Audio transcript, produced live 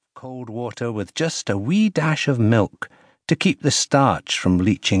cold water with just a wee dash of milk to keep the starch from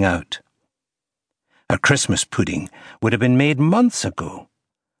leaching out. Her Christmas pudding would have been made months ago,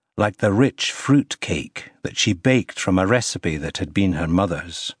 like the rich fruit cake that she baked from a recipe that had been her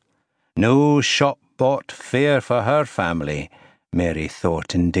mother's. No shop-bought fare for her family, Mary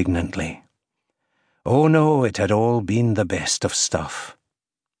thought indignantly. Oh no, it had all been the best of stuff.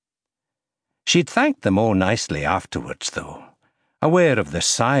 She'd thanked them all nicely afterwards, though, aware of the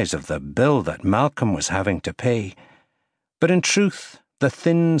size of the bill that Malcolm was having to pay. But in truth, the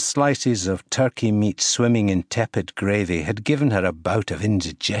thin slices of turkey meat swimming in tepid gravy had given her a bout of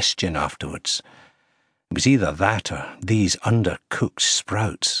indigestion afterwards. It was either that or these undercooked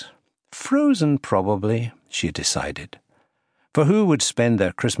sprouts. Frozen, probably, she decided. For who would spend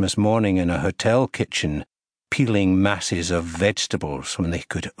their Christmas morning in a hotel kitchen peeling masses of vegetables when they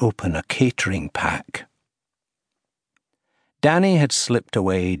could open a catering pack? Danny had slipped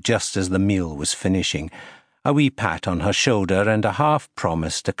away just as the meal was finishing, a wee pat on her shoulder and a half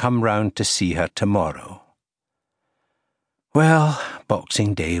promise to come round to see her tomorrow. Well,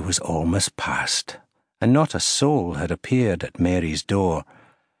 Boxing Day was almost past, and not a soul had appeared at Mary's door.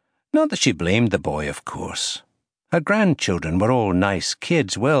 Not that she blamed the boy, of course. Her grandchildren were all nice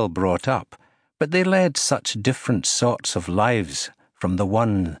kids, well brought up, but they led such different sorts of lives from the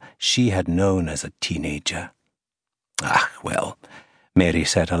one she had known as a teenager. Ah, well, Mary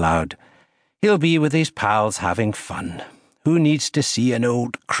said aloud, he'll be with his pals having fun. Who needs to see an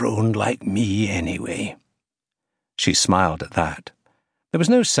old crone like me anyway? She smiled at that. There was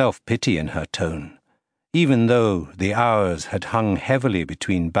no self-pity in her tone, even though the hours had hung heavily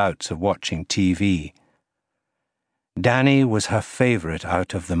between bouts of watching TV. Danny was her favourite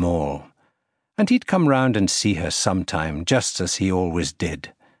out of them all, and he'd come round and see her sometime, just as he always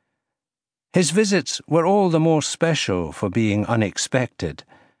did. His visits were all the more special for being unexpected,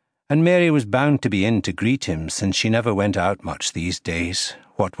 and Mary was bound to be in to greet him since she never went out much these days,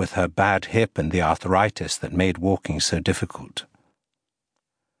 what with her bad hip and the arthritis that made walking so difficult.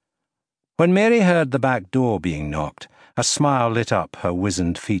 When Mary heard the back door being knocked, a smile lit up her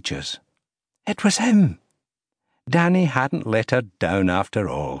wizened features. It was him. Danny hadn't let her down after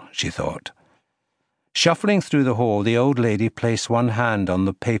all, she thought. Shuffling through the hall, the old lady placed one hand on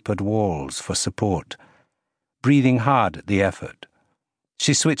the papered walls for support, breathing hard at the effort.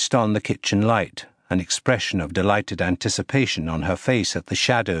 She switched on the kitchen light, an expression of delighted anticipation on her face at the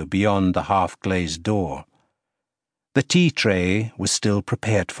shadow beyond the half-glazed door. The tea tray was still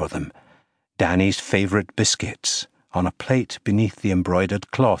prepared for them, Danny's favourite biscuits, on a plate beneath the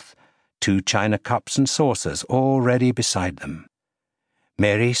embroidered cloth, 2 china cups and saucers all ready beside them.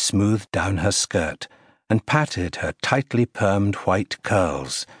 Mary smoothed down her skirt and patted her tightly permed white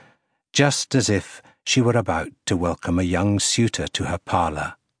curls, just as if she were about to welcome a young suitor to her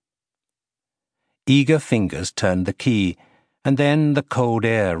parlour. Eager fingers turned the key, and then the cold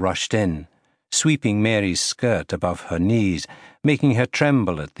air rushed in, sweeping Mary's skirt above her knees, making her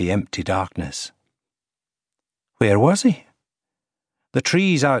tremble at the empty darkness. Where was he? The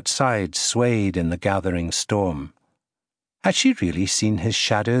trees outside swayed in the gathering storm. Had she really seen his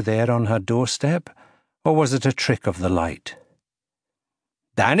shadow there on her doorstep, or was it a trick of the light?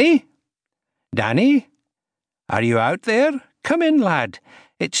 Danny? Danny? Are you out there? Come in, lad.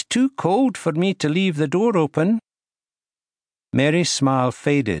 It's too cold for me to leave the door open. Mary's smile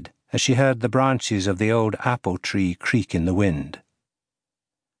faded as she heard the branches of the old apple tree creak in the wind.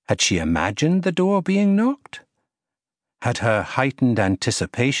 Had she imagined the door being knocked? Had her heightened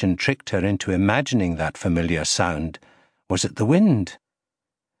anticipation tricked her into imagining that familiar sound? Was it the wind?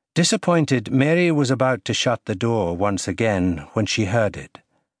 Disappointed, Mary was about to shut the door once again when she heard it.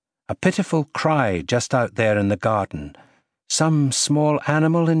 A pitiful cry just out there in the garden. Some small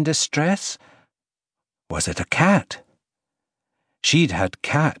animal in distress? Was it a cat? She'd had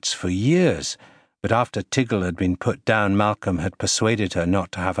cats for years, but after Tiggle had been put down, Malcolm had persuaded her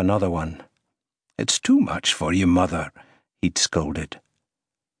not to have another one. It's too much for you, mother, he'd scolded.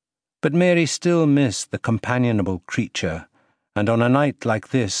 But Mary still missed the companionable creature, and on a night like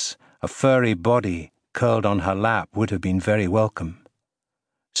this, a furry body curled on her lap would have been very welcome.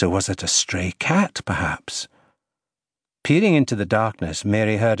 So was it a stray cat, perhaps? Peering into the darkness,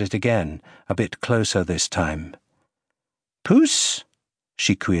 Mary heard it again, a bit closer this time. Puss?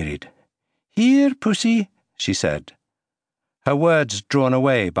 She queried. Here, pussy, she said, her words drawn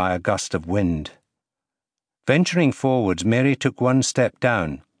away by a gust of wind. Venturing forwards, Mary took one step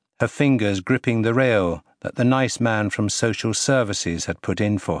down, her fingers gripping the rail that the nice man from social services had put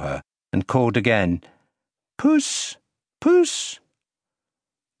in for her, and called again, Puss, puss.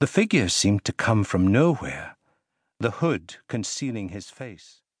 The figure seemed to come from nowhere, the hood concealing his face.